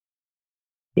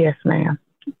 Yes, ma'am.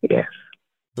 Yes.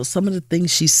 So some of the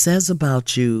things she says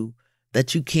about you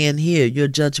that you can't hear, you're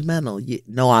judgmental.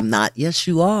 No, I'm not. Yes,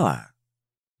 you are.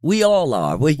 We all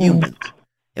are. We're humans.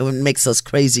 It makes us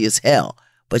crazy as hell.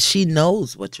 But she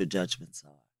knows what your judgments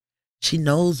are. She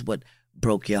knows what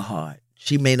broke your heart.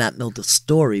 She may not know the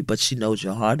story, but she knows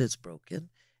your heart is broken.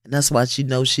 And that's why she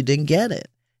knows she didn't get it.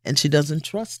 And she doesn't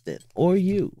trust it or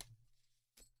you.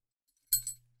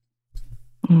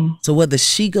 So whether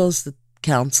she goes to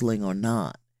counseling or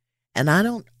not, and I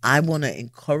want to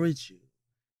encourage you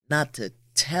not to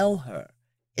tell her,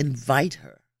 invite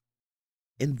her.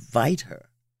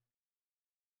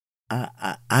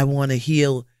 I want to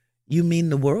heal. You mean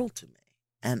the world to me,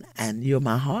 and you're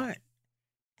my heart,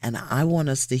 and I want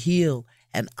us to heal,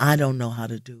 and I don't know how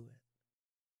to do it,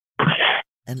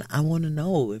 and I want to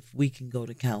know if we can go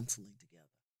to counseling together.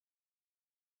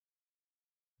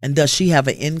 And does she have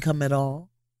an income at all?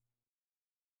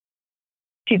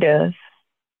 She does.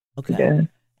 Okay. She does.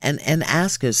 And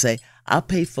ask her, say, I'll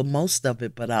pay for most of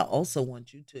it, but I also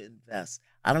want you to invest.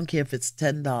 I don't care if it's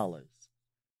 $10.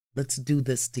 Let's do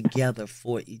this together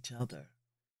for each other.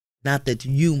 Not that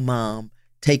you, Mom,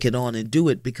 take it on and do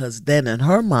it, because then in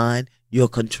her mind, you're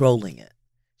controlling it.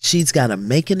 She's got to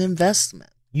make an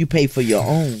investment. You pay for your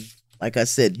own. Like I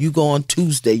said, you go on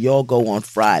Tuesday, y'all go on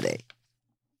Friday.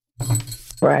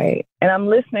 Right. And I'm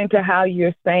listening to how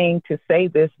you're saying to say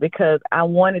this, because I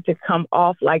wanted to come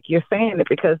off like you're saying it,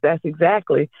 because that's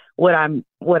exactly my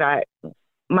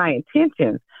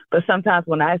intentions. But sometimes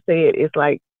when I say it, it's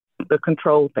like the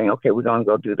control thing. Okay, we're going to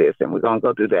go do this and we're going to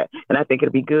go do that. And I think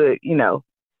it'll be good,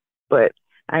 but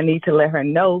I need to let her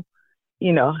know,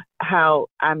 how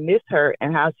I miss her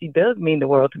and how she does mean the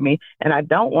world to me. And I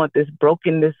don't want this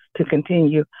brokenness to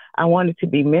continue. I want it to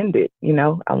be mended.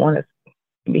 I want us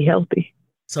to be healthy.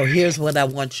 So here's what I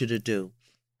want you to do.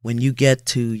 When you get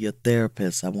to your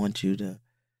therapist, I want you to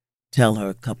tell her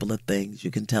a couple of things.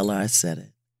 You can tell her I said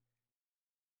it.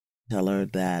 Tell her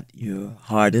that your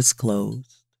heart is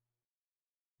closed.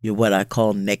 You're what I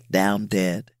call neck down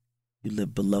dead. You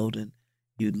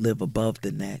live above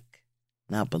the neck,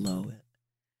 not below it.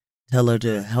 Tell her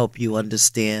to help you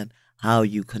understand how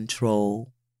you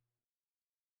control.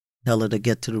 Tell her to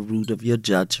get to the root of your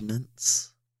judgments.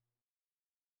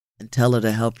 And tell her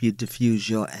to help you diffuse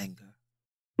your anger.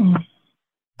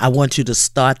 I want you to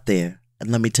start there.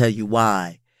 And let me tell you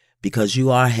why. Because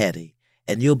you are heady.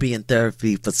 And you'll be in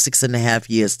therapy for 6.5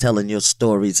 years telling your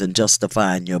stories and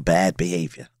justifying your bad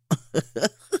behavior.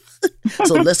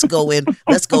 So let's go in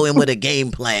with a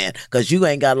game plan, because you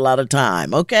ain't got a lot of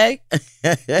time, okay?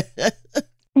 Yeah.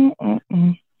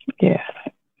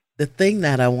 The thing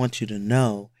that I want you to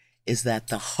know is that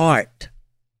the heart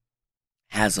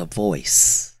has a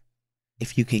voice.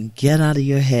 If you can get out of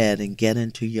your head and get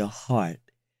into your heart,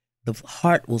 the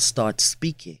heart will start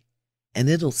speaking, and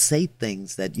it'll say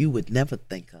things that you would never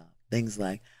think of. Things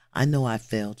like, I know I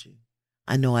failed you.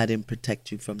 I know I didn't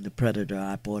protect you from the predator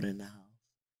I brought in the house.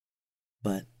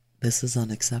 But this is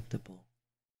unacceptable.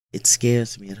 It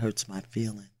scares me. It hurts my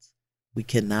feelings. We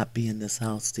cannot be in this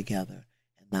house together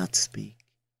and not speak.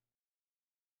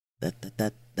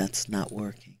 That's not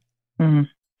working. Mm-hmm.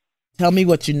 Tell me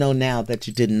what you know now that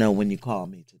you didn't know when you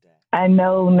called me today. I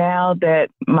know now that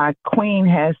my queen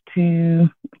has to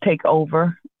take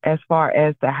over as far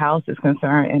as the house is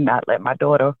concerned and not let my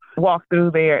daughter walk through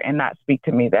there and not speak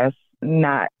to me. That's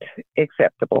not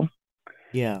acceptable.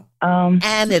 Yeah.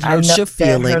 And it hurts your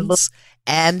feelings.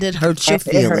 And it hurts your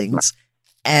feelings.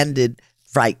 And it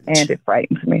frightens. And it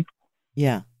frightens me.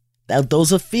 Yeah.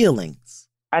 Those are feelings.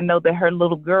 I know that her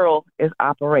little girl is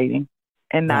operating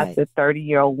and not the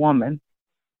 30-year-old woman.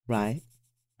 Right.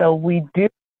 So we do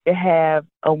have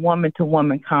a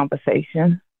woman-to-woman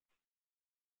conversation.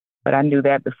 But I knew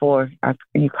that before I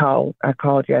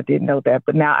called you. I didn't know that.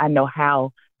 But now I know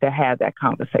how to have that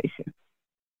conversation.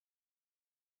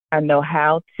 I know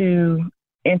how to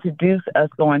introduce us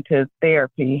going to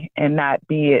therapy and not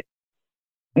be it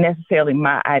necessarily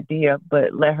my idea,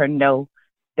 but let her know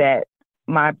that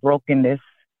my brokenness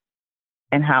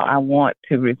and how I want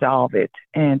to resolve it,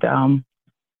 and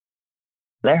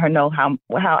let her know how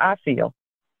I feel,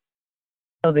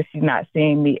 so that she's not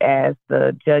seeing me as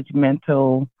the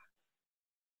judgmental,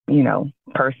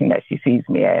 person that she sees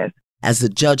me as. As the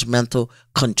judgmental,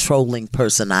 controlling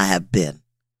person I have been.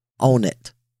 Own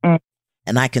it.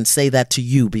 And I can say that to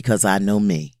you because I know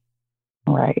me.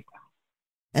 Right.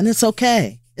 And it's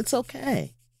okay. It's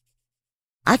okay.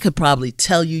 I could probably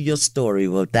tell you your story.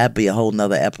 Well, that'd be a whole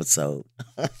nother episode.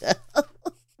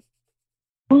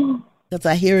 Because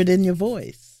I hear it in your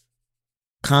voice.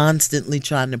 Constantly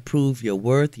trying to prove your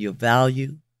worth, your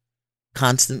value.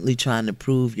 Constantly trying to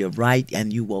prove you're right,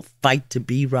 and you will fight to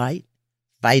be right.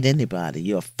 Fight anybody.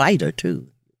 You're a fighter, too.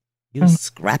 You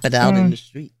scrap it out in the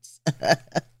streets.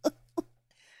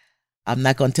 I'm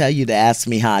not going to tell you to ask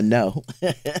me how I know.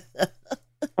 And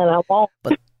I won't.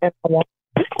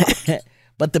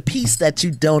 But the piece that you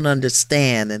don't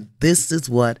understand, and this is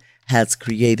what has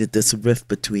created this rift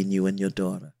between you and your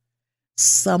daughter.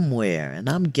 Somewhere, and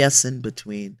I'm guessing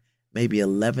between maybe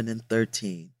 11 and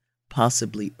 13,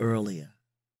 possibly earlier.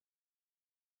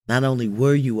 Not only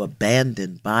were you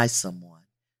abandoned by someone,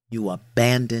 you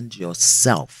abandoned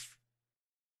yourself.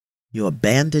 You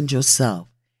abandoned yourself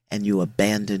and you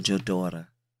abandoned your daughter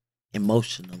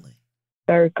emotionally.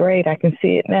 3rd grade, I can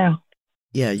see it now.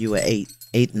 Yeah, you were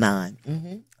 8, 9.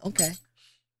 Mm-hmm. Okay.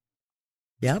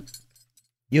 Yep.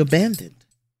 You abandoned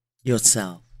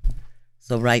yourself.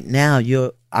 So right now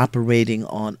you're operating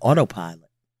on autopilot,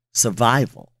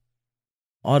 survival,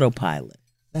 autopilot.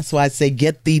 That's why I say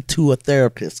get thee to a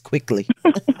therapist quickly.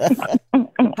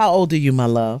 How old are you, my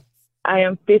love? I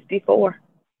am 54.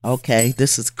 Okay,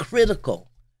 this is critical.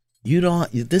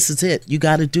 This is it. You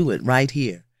got to do it right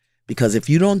here. Because if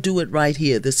you don't do it right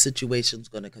here, this situation's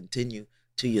going to continue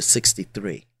till you're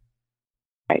 63.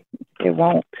 Right. It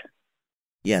won't.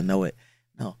 Yeah, no,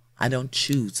 I don't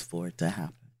choose for it to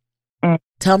happen.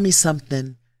 Tell me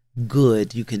something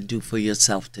good you can do for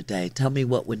yourself today. Tell me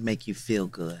what would make you feel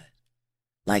good.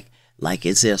 Like,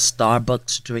 is there a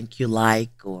Starbucks drink you like,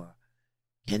 or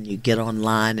can you get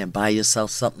online and buy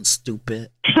yourself something stupid?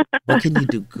 What can you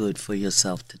do good for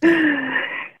yourself today?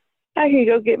 I can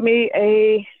go get me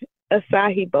a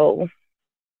acai bowl.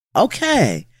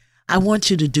 Okay. I want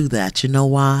you to do that. You know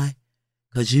why?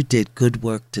 Because you did good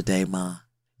work today, Ma.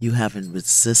 You haven't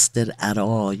resisted at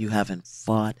all. You haven't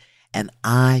fought. And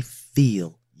I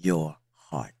feel your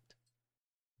heart.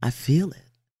 I feel it.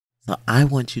 So I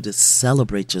want you to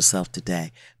celebrate yourself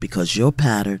today, because your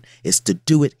pattern is to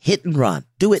do it, hit and run.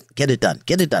 Do it, get it done,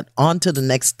 on to the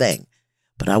next thing.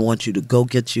 But I want you to go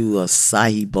get you a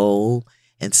acai bowl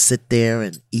and sit there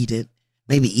and eat it.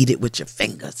 Maybe eat it with your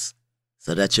fingers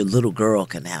so that your little girl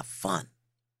can have fun.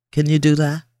 Can you do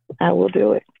that? I will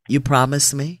do it. You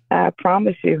promise me? I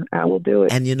promise you, I will do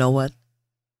it. And you know what?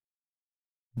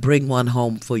 Bring one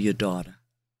home for your daughter.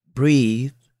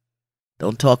 Breathe.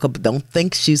 Don't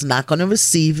think she's not going to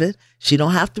receive it. She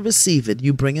don't have to receive it.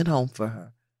 You bring it home for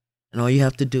her. And all you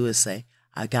have to do is say,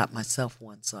 I got myself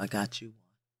one, so I got you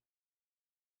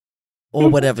one. Or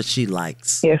whatever she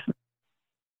likes. Yes.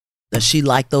 Does she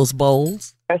like those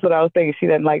bowls? That's what I was thinking. She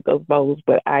doesn't like those bowls,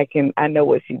 but I know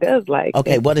what she does like.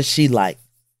 Okay, what does she like?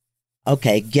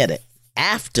 Okay, get it.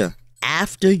 After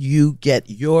you get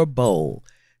your bowl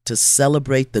to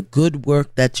celebrate the good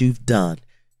work that you've done,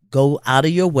 go out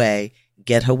of your way,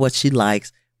 get her what she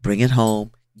likes, bring it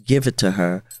home, give it to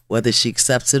her, whether she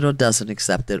accepts it or doesn't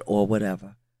accept it or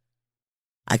whatever.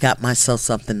 I got myself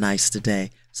something nice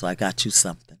today, so I got you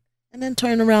something. And then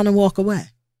turn around and walk away.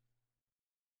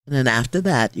 And then after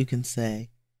that, you can say,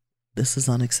 this is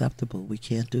unacceptable. We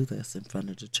can't do this in front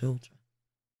of the children.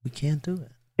 We can't do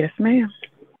it. Yes, ma'am.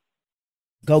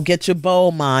 Go get your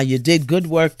bowl, Ma. You did good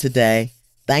work today.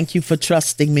 Thank you for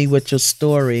trusting me with your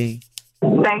story.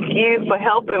 Thank you for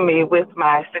helping me with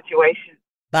my situation.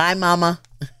 Bye, Mama.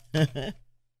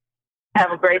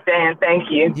 Have a great day, and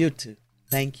thank you. You too.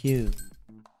 Thank you.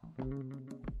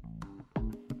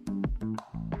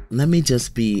 Let me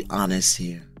just be honest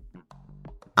here.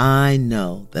 I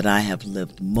know that I have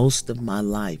lived most of my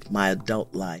life, my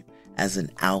adult life, as an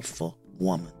alpha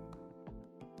woman.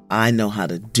 I know how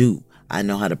to do. I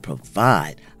know how to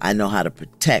provide. I know how to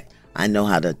protect. I know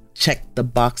how to check the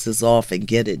boxes off and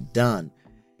get it done.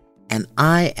 And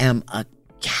I am a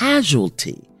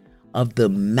casualty of the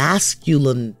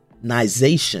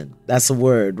masculinization. That's a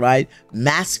word, right?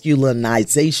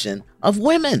 Masculinization of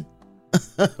women.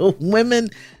 Women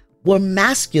were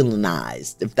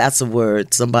masculinized, if that's a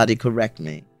word. Somebody correct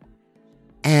me.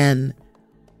 And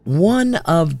one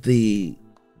of the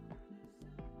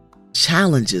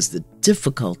challenges, the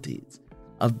difficulties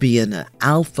of being an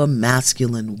alpha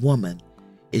masculine woman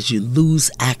is you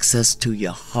lose access to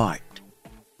your heart.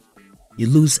 You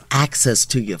lose access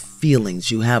to your feelings.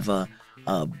 You have a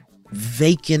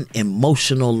vacant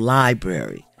emotional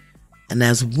library. And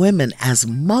as women, as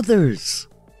mothers,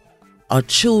 our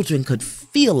children could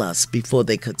feel us before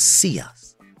they could see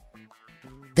us.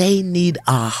 They need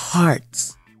our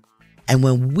hearts. And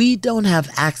when we don't have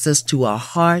access to our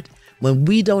heart, when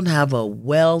we don't have a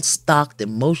well-stocked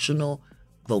emotional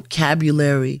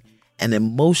vocabulary and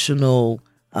emotional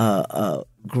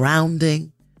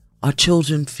grounding, our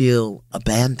children feel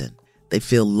abandoned. They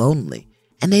feel lonely.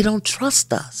 And they don't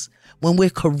trust us when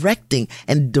we're correcting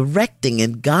and directing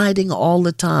and guiding all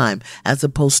the time, as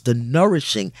opposed to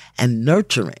nourishing and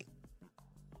nurturing.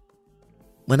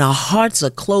 When our hearts are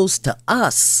closed to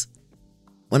us,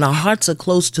 when our hearts are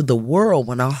closed to the world,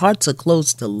 when our hearts are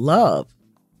closed to love,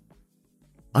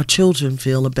 our children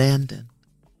feel abandoned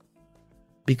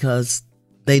because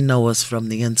They know us from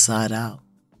the inside out.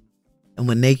 And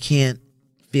when they can't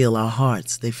feel our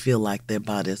hearts, they feel like they're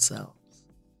by themselves.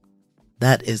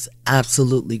 That is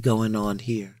absolutely going on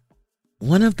here.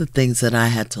 One of the things that I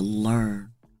had to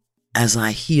learn as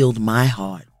I healed my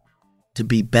heart to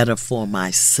be better for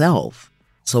myself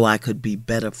so I could be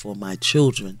better for my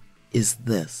children is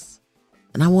this.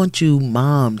 And I want you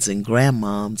moms and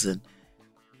grandmoms and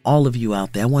all of you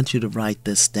out there, I want you to write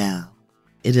this down.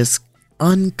 It is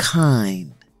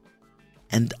unkind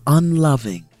and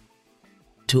unloving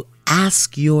to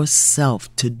ask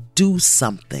yourself to do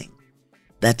something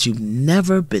that you've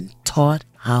never been taught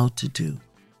how to do.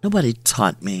 Nobody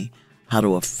taught me how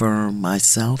to affirm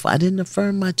myself. I didn't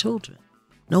affirm my children.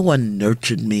 No one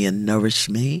nurtured me and nourished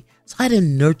me, so I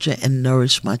didn't nurture and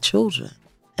nourish my children.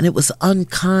 And it was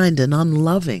unkind and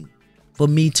unloving for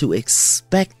me to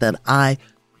expect that I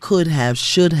could have,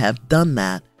 should have done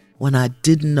that when I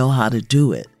didn't know how to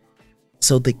do it.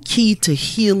 So the key to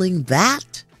healing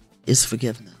that is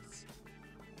forgiveness.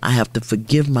 I have to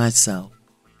forgive myself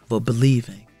for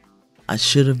believing I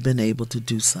should have been able to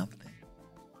do something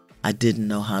I didn't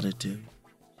know how to do.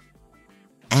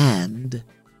 And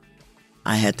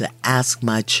I had to ask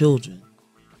my children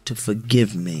to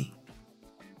forgive me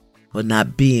for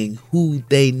not being who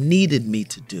they needed me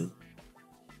to do,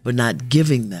 for not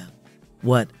giving them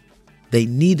what they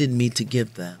needed me to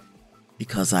give them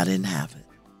because I didn't have it.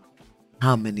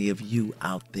 How many of you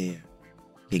out there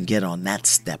can get on that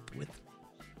step with me?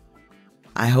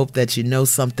 I hope that you know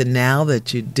something now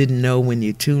that you didn't know when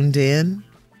you tuned in.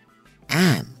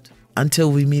 And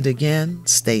until we meet again,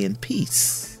 stay in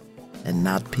peace and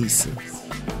not pieces.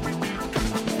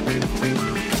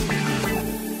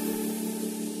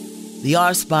 The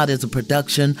R Spot is a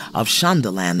production of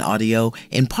Shondaland Audio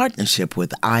in partnership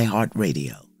with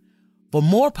iHeartRadio. For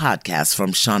more podcasts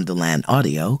from Shondaland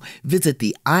Audio, visit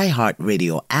the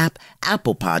iHeartRadio app,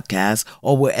 Apple Podcasts,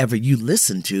 or wherever you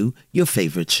listen to your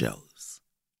favorite shows.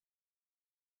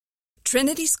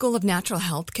 Trinity School of Natural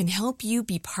Health can help you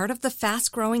be part of the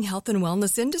fast-growing health and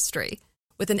wellness industry.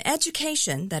 With an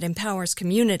education that empowers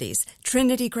communities,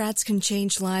 Trinity grads can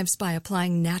change lives by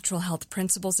applying natural health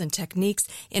principles and techniques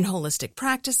in holistic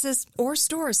practices or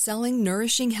stores selling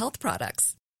nourishing health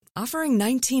products. Offering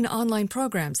 19 online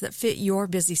programs that fit your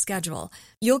busy schedule,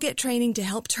 you'll get training to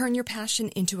help turn your passion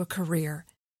into a career.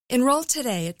 Enroll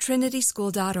today at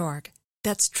trinityschool.org.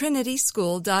 That's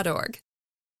trinityschool.org.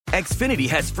 Xfinity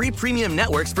has free premium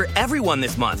networks for everyone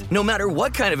this month, no matter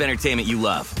what kind of entertainment you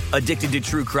love. Addicted to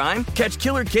true crime? Catch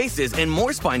killer cases and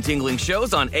more spine-tingling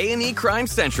shows on A&E Crime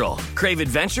Central. Crave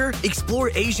adventure?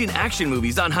 Explore Asian action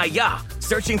movies on Hi-YAH.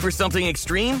 Searching for something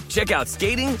extreme? Check out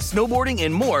skating, snowboarding,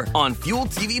 and more on Fuel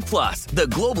TV Plus, the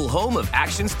global home of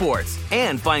action sports.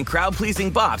 And find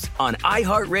crowd-pleasing bops on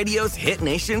iHeartRadio's Hit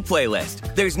Nation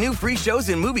playlist. There's new free shows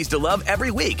and movies to love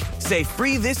every week. Say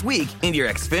free this week in your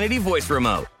Xfinity voice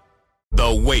remote.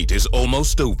 The wait is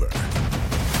almost over.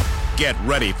 Get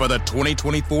ready for the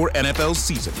 2024 NFL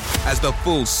season as the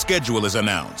full schedule is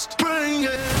announced. Bring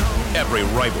it on. Every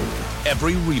rivalry,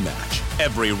 every rematch,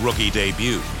 every rookie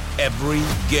debut, every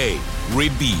game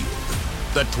revealed.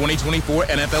 The 2024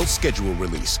 NFL schedule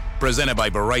release, presented by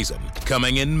Verizon,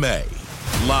 coming in May.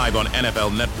 Live on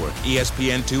NFL Network,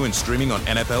 ESPN2, and streaming on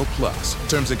NFL Plus.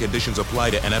 Terms and conditions apply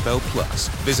to NFL Plus.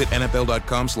 Visit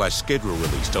NFL.com/schedule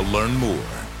release to learn more.